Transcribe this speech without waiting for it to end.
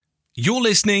You're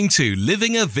listening to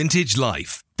Living a Vintage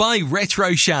Life by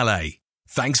Retro Chalet.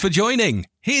 Thanks for joining.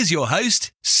 Here's your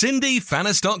host, Cindy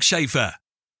Fanistock Schaefer.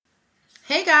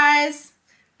 Hey guys,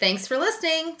 thanks for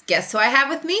listening. Guess who I have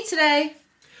with me today?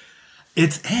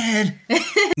 It's Ed.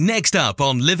 Next up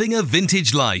on Living a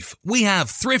Vintage Life, we have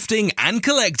thrifting and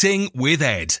collecting with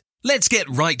Ed. Let's get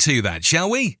right to that,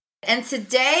 shall we? And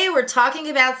today we're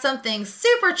talking about something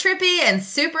super trippy and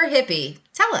super hippie.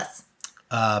 Tell us.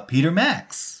 Peter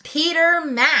Max. Peter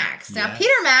Max. Now, Yes.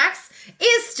 Peter Max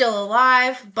is still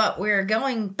alive, but we're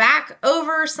going back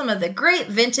over some of the great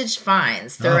vintage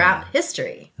finds throughout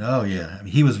history. Oh, yeah. I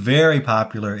mean, he was very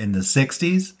popular in the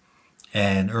 60s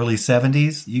and early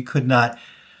 70s. You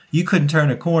couldn't turn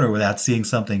a corner without seeing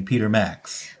something Peter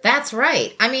Max. That's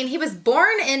right. I mean, he was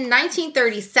born in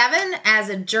 1937 as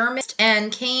a German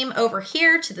and came over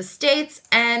here to the States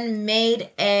and made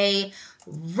a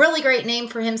really great name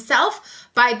for himself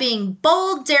by being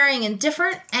bold, daring, and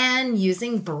different and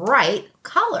using bright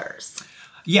colors.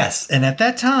 Yes, and at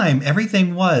that time,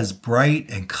 everything was bright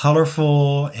and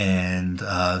colorful, and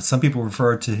some people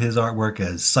refer to his artwork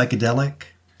as psychedelic.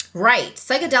 Right.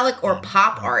 Psychedelic or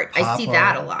pop art. I see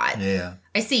that a art. lot. Yeah.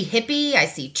 I see hippie. I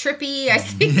see trippy. I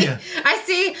see Yeah. I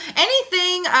see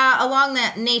anything along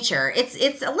that nature. It's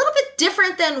a little bit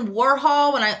different than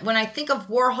Warhol. When I think of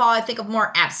Warhol, I think of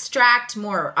more abstract,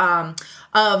 more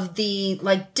of the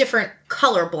like different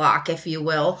color block, if you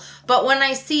will. But when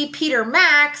I see Peter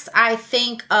Max, I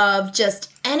think of just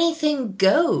anything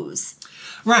goes.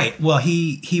 Right. Well,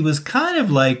 he was kind of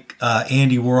like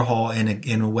Andy Warhol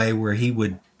in a way where he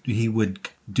would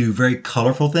do very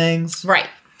colorful things. Right.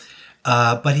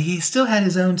 But he still had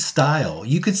his own style.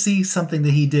 You could see something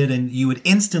that he did and you would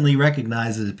instantly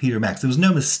recognize it as Peter Max. There was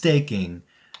no mistaking.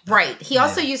 Right. He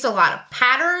also used a lot of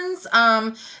patterns,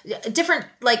 different,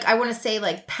 like, I want to say,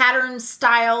 like, pattern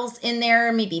styles in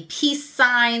there, maybe peace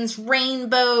signs,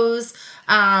 rainbows,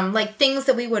 like things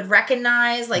that we would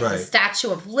recognize, like the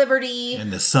Statue of Liberty.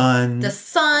 And the sun.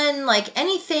 Like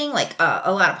anything, like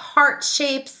a lot of heart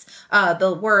shapes,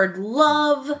 the word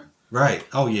love. Right.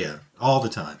 Oh, yeah. All the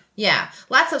time. Yeah.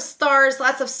 Lots of stars,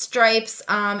 lots of stripes.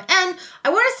 And I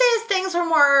want to say his things were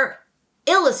more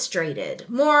illustrated,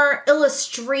 more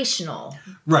illustrational.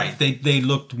 Right. They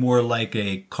looked more like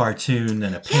a cartoon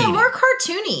than a painting. Yeah, more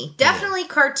cartoony. Definitely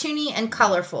cartoony and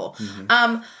colorful.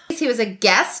 Mm-hmm. He was a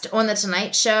guest on The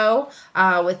Tonight Show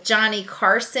with Johnny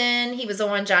Carson. He was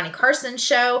on Johnny Carson's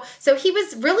show. So he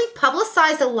was really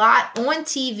publicized a lot on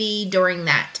TV during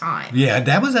that time. Yeah,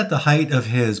 that was at the height of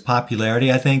his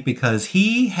popularity, I think, because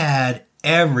he had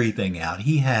everything out.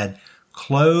 He had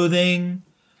clothing,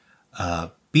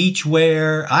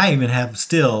 beachwear. I even have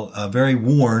still a very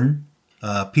worn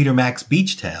Peter Max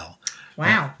beach towel.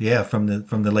 Wow. Yeah, from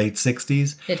the late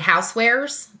 60s. Did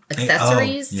housewares,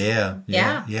 accessories. Oh,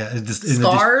 yeah.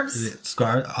 Scarves.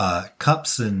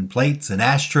 Cups and plates and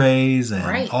ashtrays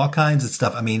and all kinds of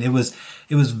stuff. I mean, it was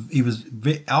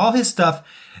all his stuff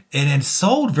and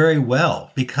sold very well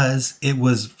because it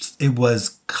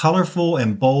was colorful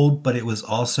and bold, but it was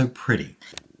also pretty.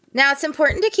 Now, it's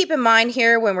important to keep in mind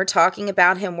here when we're talking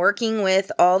about him working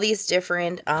with all these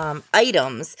different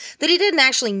items that he didn't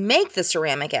actually make the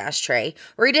ceramic ashtray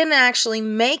or he didn't actually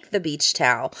make the beach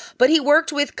towel, but he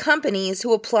worked with companies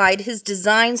who applied his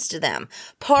designs to them.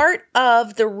 Part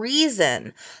of the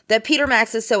reason that Peter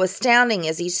Max is so astounding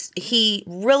is he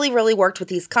really, really worked with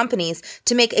these companies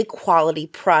to make a quality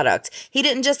product. He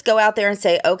didn't just go out there and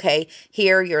say, okay,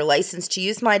 here, you're licensed to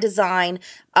use my design,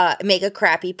 make a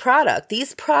crappy product.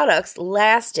 These products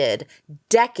lasted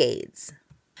decades.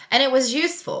 And it was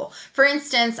useful. For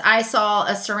instance, I saw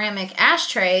a ceramic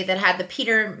ashtray that had the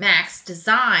Peter Max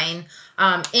design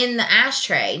in the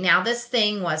ashtray. Now, this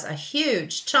thing was a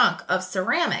huge chunk of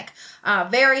ceramic,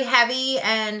 very heavy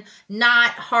and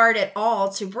not hard at all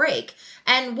to break.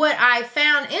 And what I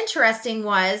found interesting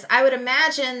was I would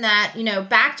imagine that,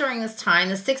 back during this time,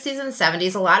 the 60s and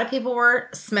 70s, a lot of people were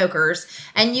smokers,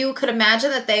 and you could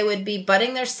imagine that they would be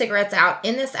butting their cigarettes out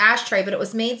in this ashtray, but it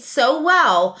was made so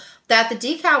well that the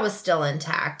decal was still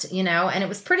intact, and it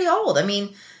was pretty old. I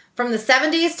mean, from the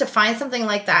 70s to find something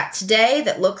like that today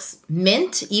that looks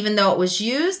mint, even though it was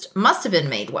used, must have been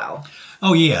made well.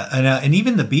 Oh yeah, and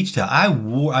even the beach towel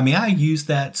I used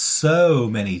that so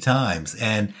many times,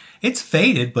 and it's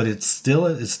faded, but it's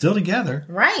still together.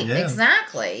 Right, yeah.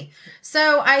 Exactly.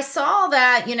 So I saw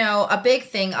that, a big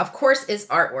thing, of course, is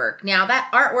artwork. Now, that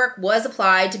artwork was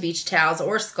applied to beach towels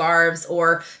or scarves,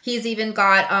 or he's even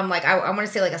got, I want to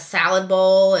say like a salad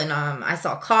bowl, and I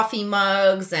saw coffee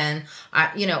mugs and,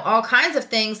 all kinds of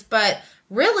things. But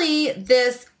really,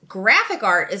 this graphic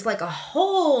art is like a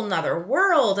whole nother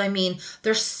world. I mean,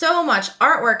 there's so much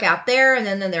artwork out there, and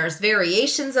then there's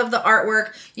variations of the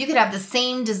artwork. You could have the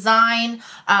same design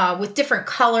with different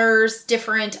colors,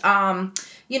 different the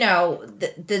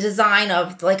design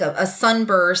of like a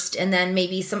sunburst, and then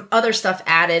maybe some other stuff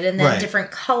added, and then different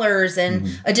colors,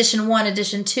 and edition 1,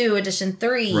 edition 2, edition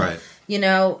 3. Right.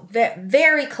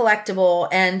 Very collectible.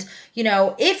 And,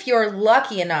 if you're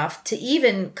lucky enough to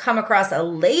even come across a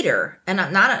later, and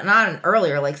not an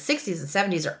earlier, like 60s and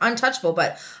 70s are untouchable,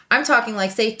 but I'm talking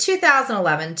like, say,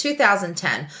 2011,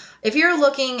 2010. If you're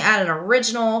looking at an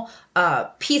original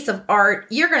piece of art,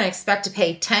 you're going to expect to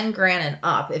pay $10,000 and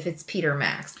up if it's Peter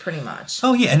Max, pretty much.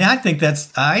 Oh yeah, and I think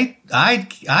that's I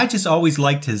just always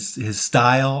liked his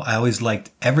style. I always liked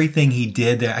everything he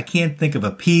did there. I can't think of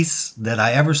a piece that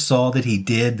I ever saw that he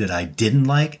did that I didn't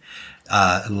like.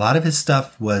 A lot of his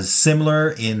stuff was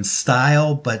similar in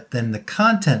style, but then the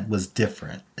content was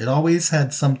different. It always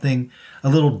had something a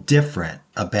little different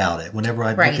about it whenever I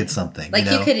look at something. Like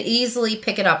you could easily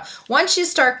pick it up. Once you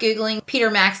start Googling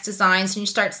Peter Max designs and you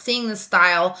start seeing the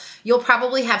style, you'll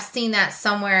probably have seen that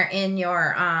somewhere in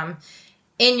your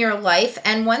life.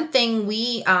 And one thing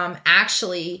we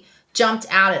actually jumped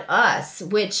out at us,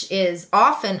 which is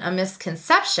often a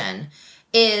misconception,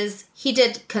 is he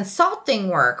did consulting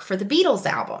work for the Beatles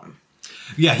album.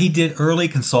 Yeah, he did early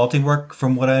consulting work,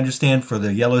 from what I understand, for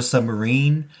the Yellow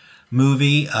Submarine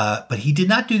movie, but he did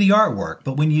not do the artwork.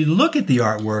 But when you look at the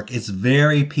artwork, it's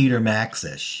very Peter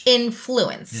Max-ish.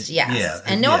 Influenced, yes. Yeah,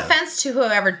 and no offense to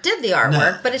whoever did the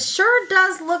artwork, but it sure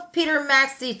does look Peter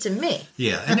Max-y to me.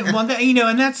 Yeah,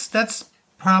 and that's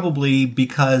probably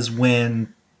because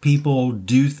when people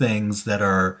do things that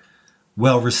are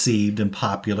well received and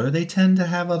popular, they tend to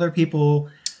have other people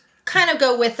kind of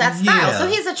go with that style. So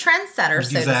he's a trendsetter,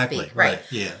 so to speak. Right.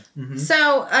 Yeah. Mm-hmm.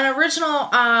 So an original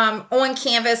on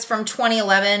canvas from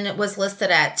 2011 was listed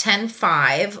at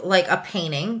 $10,500, like a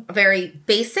painting, a very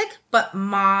basic but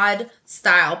mod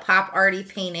style pop arty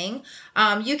painting.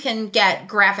 You can get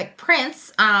graphic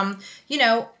prints.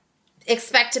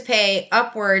 Expect to pay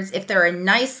upwards if they're a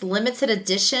nice limited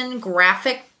edition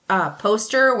graphic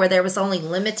poster where there was only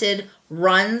limited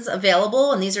runs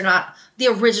available, and these are not the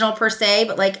original per se,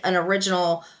 but like an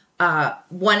original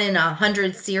 1 in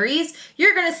 100 series.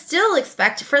 You're going to still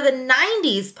expect for the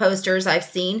 90s posters I've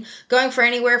seen going for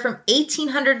anywhere from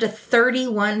 $1,800 to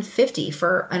 $3,150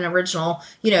 for an original,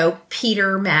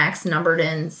 Peter Max numbered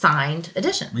and signed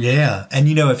edition. Yeah, and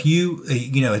if you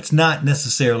it's not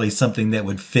necessarily something that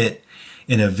would fit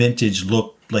in a vintage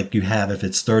look like you have if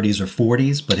it's 30s or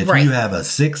 40s, but if you have a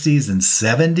 60s and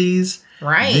 70s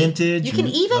vintage, you can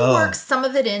even work some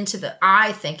of it into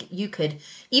I think you could,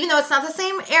 even though it's not the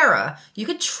same era, you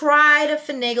could try to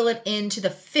finagle it into the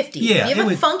 50s. Yeah, you have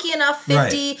a funky enough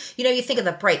 50, you think of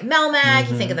the bright Melmac,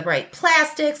 you think of the bright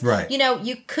plastics,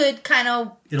 you could kind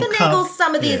of finagle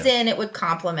some of these in, it would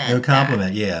complement. It would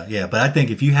complement, yeah. But I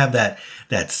think if you have that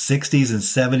 60s and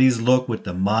 70s look with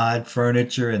the mod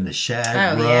furniture and the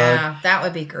shag rug. Yeah, that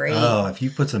would be great. Oh, if you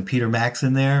put some Peter Max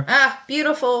in there.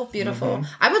 Beautiful. Mm-hmm.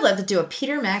 I would love to do a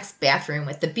Peter Max bathroom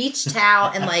with the beach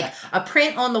towel and like a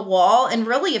print on the wall. And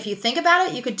really, if you think about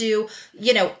it, you could do,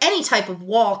 any type of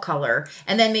wall color,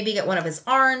 and then maybe get one of his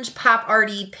orange pop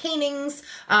arty paintings,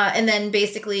 and then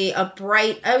basically a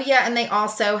bright, and they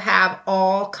also have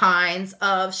all kinds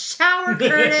of shower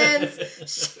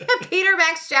curtains, Peter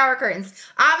Max shower curtains.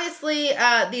 Obviously,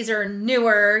 these are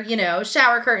newer,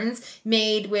 shower curtains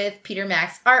made with Peter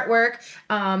Max artwork.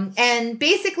 And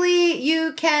basically,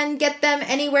 you can get them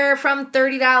anywhere from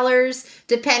 $30,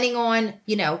 depending on,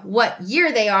 what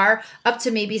year they are, up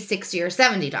to maybe $60 or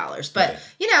 $70. But,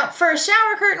 for a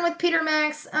shower curtain with Peter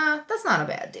Max, that's not a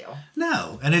bad deal.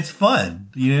 No, and it's fun.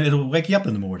 It'll wake you up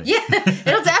in the morning. Yeah,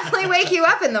 it'll definitely wake you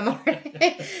up in the morning.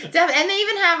 And they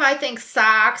even have, I think,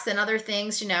 socks and other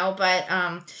things, but,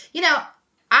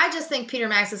 I just think Peter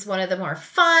Max is one of the more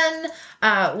fun,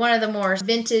 one of the more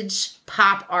vintage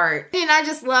pop art. I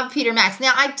just love Peter Max.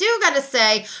 Now, I do got to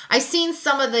say, I've seen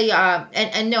some of the,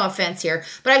 and no offense here,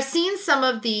 but I've seen some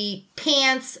of the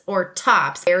pants or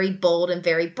tops, very bold and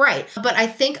very bright. But I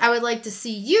think I would like to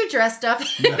see you dressed up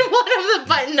in one of the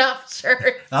button-up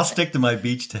shirts. I'll stick to my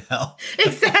beach towel.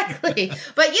 Exactly.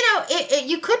 But,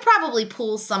 you could probably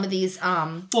pull some of these.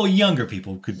 Younger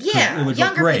people could. Yeah,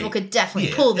 younger people could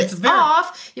definitely pull this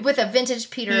off with a vintage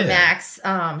Peter Max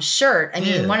shirt. I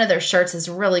mean, one of their shirts is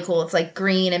really cool. It's like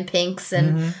green and pinks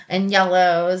and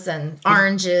yellows and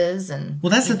oranges and.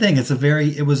 Well, that's the thing.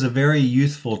 It was a very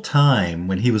youthful time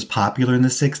when he was popular in the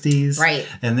 60s, right?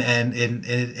 And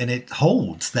it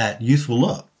holds that youthful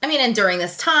look. I mean, and during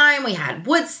this time, we had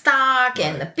Woodstock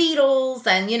and the Beatles,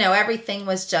 and, everything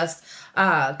was just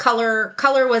color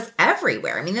was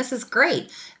everywhere. I mean, this is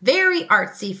great. Very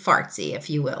artsy fartsy, if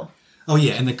you will. Oh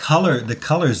yeah, and the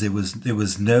colors, it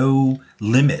was no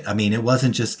limit. I mean, it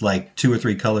wasn't just like 2 or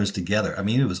 3 colors together. I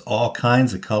mean, it was all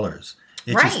kinds of colors.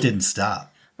 It just didn't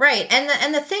stop. Right.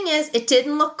 And the thing is, it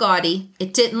didn't look gaudy.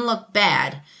 It didn't look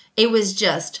bad. It was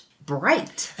just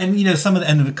bright. And some of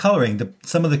the coloring,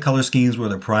 some of the color schemes were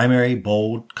the primary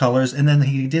bold colors, and then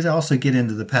he did also get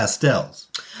into the pastels.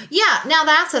 Yeah, now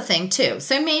that's a thing too.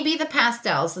 So maybe the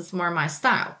pastels is more my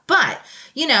style. But,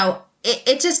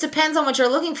 it just depends on what you're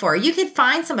looking for. You could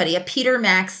find somebody a Peter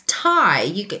Max tie.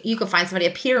 You could find somebody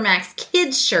a Peter Max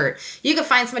kids shirt. You could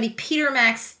find somebody Peter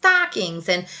Max stockings.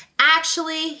 And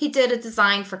actually, he did a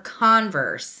design for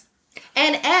Converse.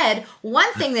 And Ed,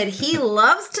 one thing that he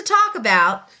loves to talk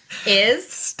about is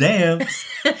stamps.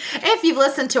 If you've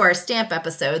listened to our stamp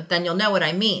episode, then you'll know what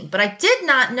I mean. But I did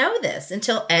not know this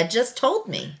until Ed just told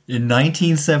me. In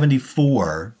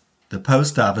 1974, the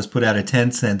post office put out a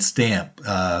 10-cent stamp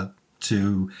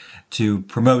to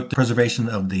promote the preservation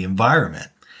of the environment.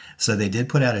 So they did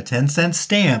put out a 10-cent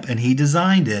stamp, and he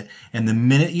designed it. And the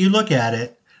minute you look at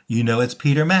it, you know it's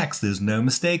Peter Max. There's no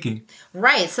mistaking.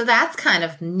 Right. So that's kind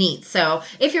of neat. So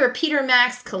if you're a Peter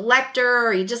Max collector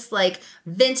or you just like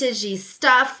vintagey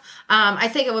stuff, I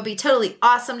think it would be totally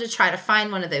awesome to try to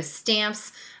find one of those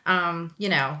stamps. And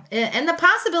the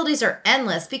possibilities are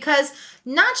endless because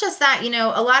not just that,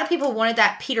 a lot of people wanted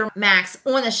that Peter Max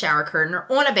on the shower curtain or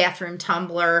on a bathroom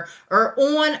tumbler or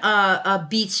on a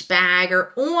beach bag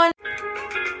or on...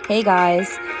 Hey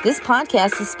guys, this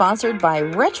podcast is sponsored by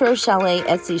Retro Chalet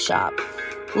Etsy shop.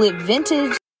 Live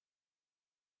vintage.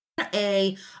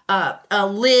 A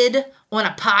lid on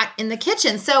a pot in the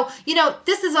kitchen. So,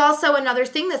 this is also another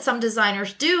thing that some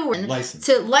designers do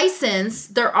to license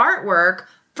their artwork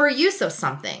for use of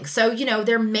something. So,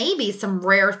 there may be some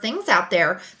rare things out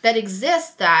there that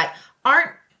exist that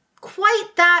aren't quite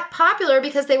that popular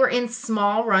because they were in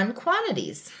small run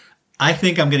quantities. I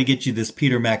think I'm going to get you this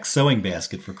Peter Max sewing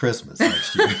basket for Christmas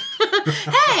next year.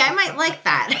 Hey, I might like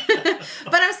that.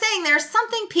 But I'm saying there's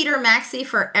something Peter Maxy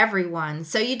for everyone.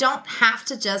 So you don't have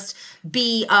to just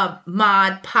be a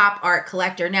mod pop art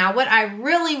collector. Now, what I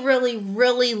really, really,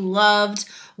 really loved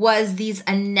was these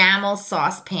enamel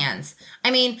saucepans.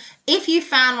 I mean, if you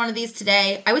found one of these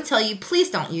today, I would tell you, please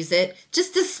don't use it.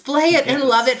 Just display it and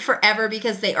love it forever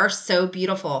because they are so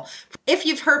beautiful. If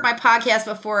you've heard my podcast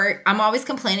before, I'm always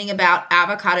complaining about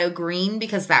avocado green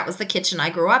because that was the kitchen I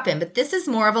grew up in. But this is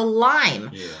more of a lime.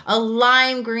 Yeah. A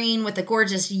lime green with a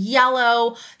gorgeous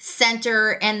yellow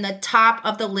center, and the top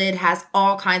of the lid has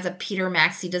all kinds of Peter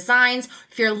Maxy designs.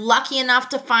 If you're lucky enough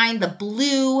to find the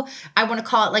blue, I want to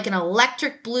call it like an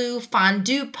electric blue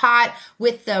fondue pot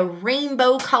with the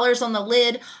rainbow colors on the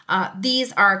lid.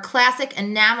 These are classic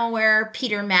enamelware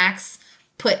Peter Max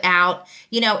put out.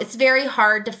 It's very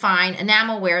hard to find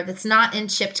enamelware that's not in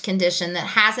chipped condition, that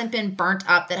hasn't been burnt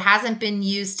up, that hasn't been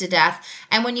used to death.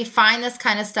 And when you find this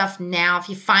kind of stuff now, if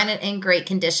you find it in great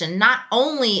condition, not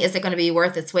only is it going to be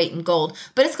worth its weight in gold,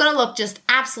 but it's going to look just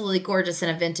absolutely gorgeous in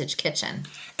a vintage kitchen.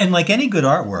 And like any good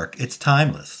artwork, it's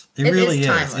timeless. It really is.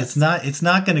 Timeless. It's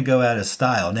not going to go out of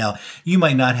style. Now, you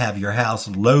might not have your house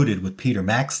loaded with Peter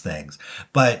Max things,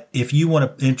 but if you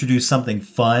want to introduce something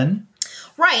fun.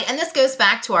 Right, and this goes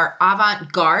back to our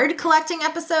avant-garde collecting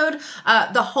episode.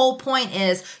 The whole point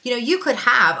is, you could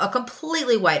have a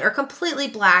completely white or completely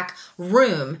black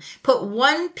room, put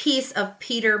one piece of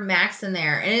Peter Max in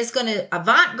there, and it's going to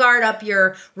avant-garde up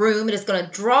your room. It is going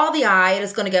to draw the eye. It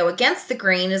is going to go against the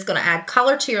grain. It is going to add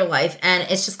color to your life, and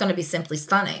it's just going to be simply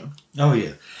stunning. Oh,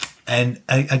 yeah. And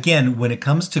again, when it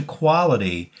comes to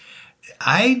quality,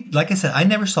 like I said, I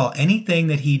never saw anything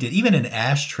that he did, even an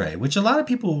ashtray, which a lot of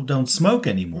people don't smoke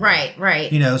anymore. Right.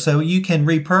 So you can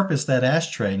repurpose that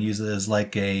ashtray and use it as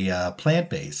like a plant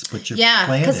base. Put your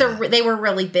plant because they were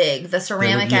really big. The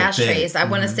ceramic ashtrays, I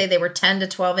want to say they were 10 to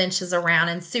 12 inches around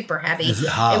and super heavy.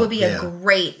 It would be a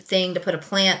great thing to put a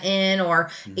plant in, or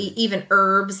even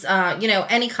herbs,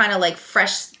 any kind of like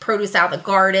fresh produce out of the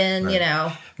garden,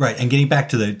 Right, and getting back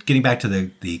to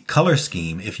the color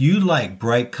scheme, if you like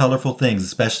bright, colorful things,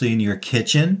 especially in your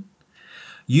kitchen,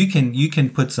 you can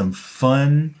put some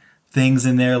fun things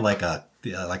in there, like a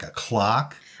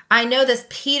clock. I know this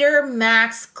Peter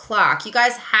Max clock. You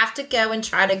guys have to go and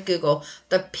try to Google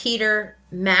the Peter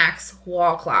Max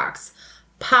wall clocks.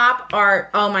 Pop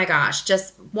art. Oh my gosh,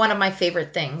 just one of my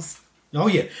favorite things. Oh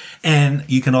yeah, and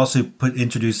you can also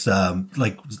introduce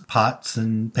like pots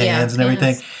and pans and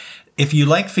everything. If you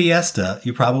like Fiesta,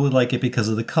 you probably like it because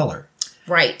of the color.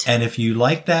 Right. And if you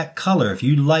like that color, if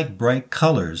you like bright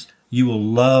colors, you will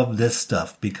love this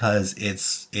stuff because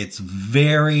it's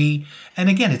very, and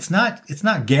again, it's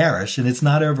not garish and it's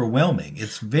not overwhelming.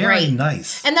 It's very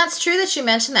nice. And that's true that you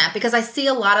mentioned that, because I see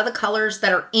a lot of the colors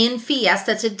that are in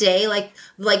Fiesta today, like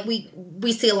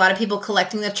we see a lot of people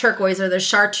collecting the turquoise or the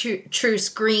chartreuse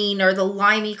green or the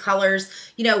limey colors.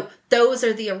 You know, those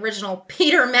are the original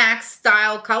Peter Max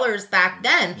style colors back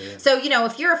then. Yeah. So, you know,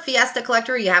 if you're a Fiesta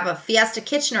collector, you have a Fiesta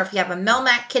kitchen, or if you have a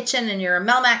Melmac kitchen and you're a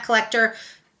Melmac collector,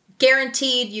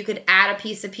 guaranteed you could add a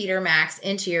piece of Peter Max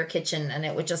into your kitchen and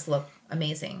it would just look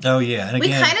amazing. Oh, yeah. And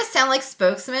again, we kind of sound like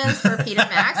spokesmen for Peter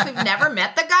Max. We've never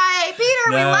met the guy. Hey, Peter,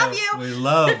 we love you. We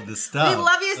love the stuff. We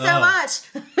love you so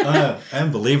much.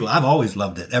 Unbelievable. I've always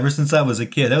loved it. Ever since I was a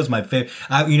kid. That was my favorite.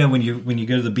 You know, when you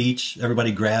go to the beach,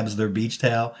 everybody grabs their beach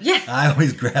towel. Yeah. I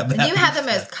always grab that. And you had the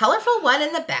most colorful one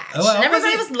in the batch. And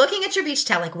everybody was looking at your beach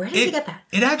towel like, where did you get that?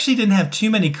 It actually didn't have too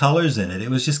many colors in it. It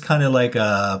was just kind of like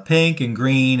pink and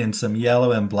green and some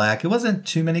yellow and black. It wasn't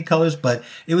too many colors, but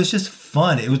it was just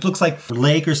fun. It looks like a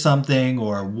lake or something,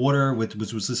 or water which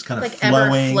was just kind of like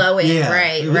flowing. Ever flowing, yeah.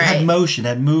 Right. It had motion,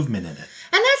 had movement in it.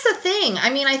 And that's the thing. I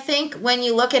mean, I think when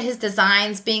you look at his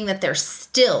designs being that they're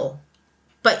still,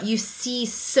 but you see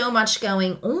so much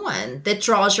going on that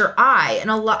draws your eye. And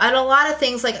a lot of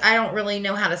things, like, I don't really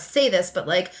know how to say this, but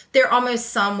like they're almost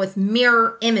some with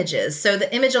mirror images. So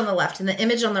the image on the left and the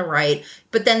image on the right,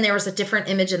 but then there was a different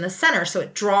image in the center. So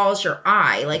it draws your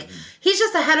eye. Like, he's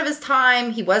just ahead of his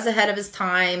time. He was ahead of his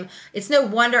time. It's no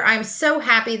wonder. I'm so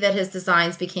happy that his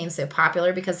designs became so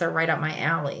popular, because they're right up my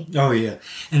alley. Oh, yeah.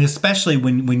 And especially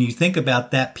when you think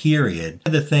about that period,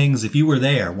 one of the things, if you were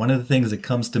there, one of the things that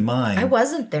comes to mind. I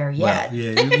wasn't there yet. Well,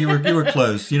 yeah, you were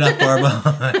close. You're not far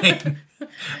behind.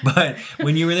 But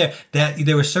when you were there,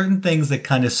 there were certain things that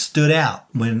kind of stood out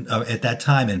when at that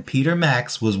time, and Peter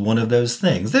Max was one of those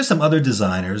things. There's some other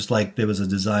designers, like there was a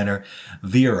designer,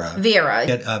 Vera, but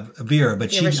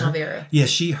the original Vera. Yeah,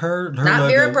 her not logo,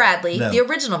 Vera Bradley, the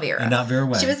original Vera, and not Vera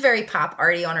Wang. She was very pop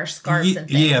arty on her scarves and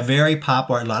things. Yeah, very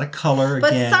pop art, a lot of color.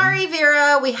 But sorry,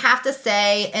 Vera, we have to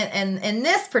say, and in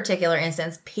this particular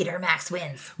instance, Peter Max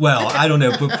wins. Well, I don't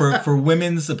know, but for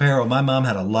women's apparel, my mom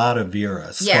had a lot of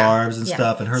Vera scarves and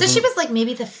stuff, and her. So she was like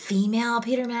maybe the female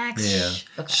Peter Max.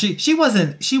 Yeah, okay. She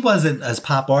wasn't as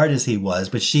pop art as he was,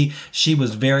 but she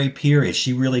was very period.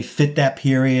 She really fit that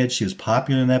period. She was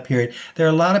popular in that period. There are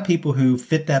a lot of people who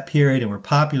fit that period and were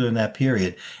popular in that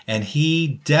period, and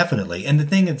he definitely. And the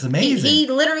thing that's amazing, he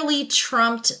literally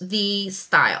trumped the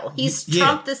style. He's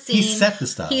trumped the scene. He set the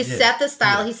style. He set the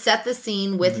style. Yeah. He set the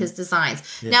scene with his designs.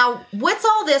 Yeah. Now, what's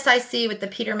all this I see with the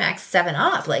Peter Max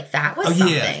 7-Up? Like, that was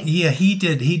something. Yeah. He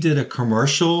did a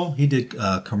commercial. He did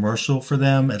a commercial for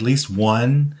them, at least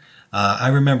one. I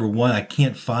remember one. I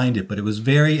can't find it, but it was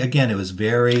very. I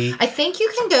think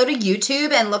you can go to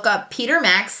YouTube and look up Peter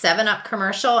Max 7-Up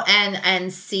commercial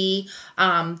and see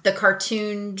the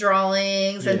cartoon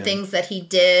drawings and things that he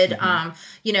did,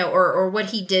 or what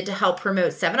he did to help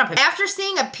promote 7-Up. After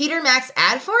seeing a Peter Max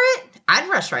ad for it, I'd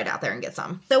rush right out there and get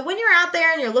some. So when you're out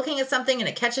there and you're looking at something and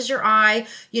it catches your eye,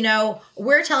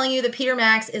 we're telling you that Peter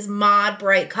Max is mod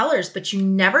bright colors, but you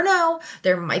never know.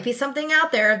 There might be something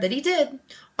out there that he did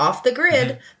off the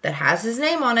grid that has his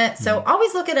name on it. So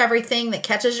always look at everything that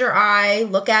catches your eye.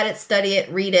 Look at it, study it,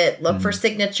 read it, look for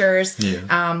signatures,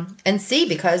 and see,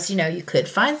 because, you could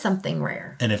find something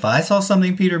rare. And if I saw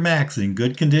something Peter Max in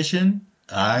good condition,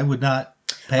 I would not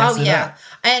pass it up.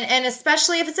 And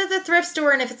especially if it's at the thrift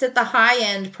store and if it's at the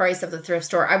high-end price of the thrift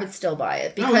store, I would still buy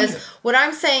it. Because what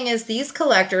I'm saying is these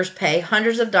collectors pay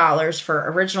hundreds of dollars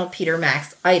for original Peter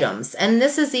Max items. And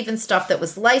this is even stuff that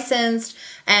was licensed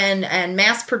and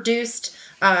mass-produced.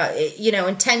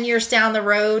 In 10 years down the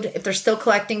road, if they're still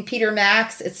collecting Peter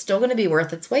Max, it's still going to be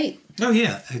worth its weight. Oh,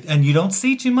 yeah. And you don't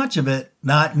see too much of it,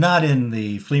 not in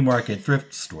the flea market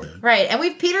thrift store. Right. And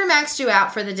we've Peter Maxed you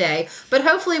out for the day, but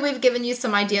hopefully we've given you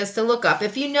some ideas to look up.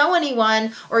 If you know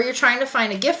anyone, or you're trying to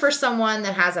find a gift for someone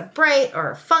that has a bright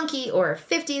or a funky or a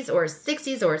 50s or a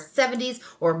 60s or a 70s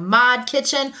or mod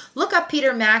kitchen, look up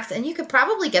Peter Max, and you could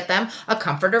probably get them a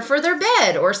comforter for their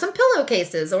bed or some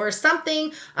pillowcases or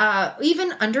something,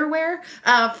 even underwear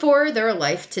for their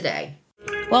life today.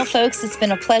 Well, folks, it's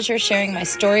been a pleasure sharing my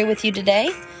story with you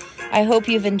today. I hope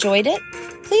you've enjoyed it.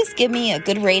 Please give me a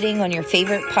good rating on your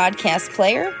favorite podcast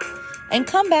player and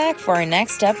come back for our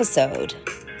next episode.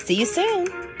 See you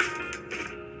soon.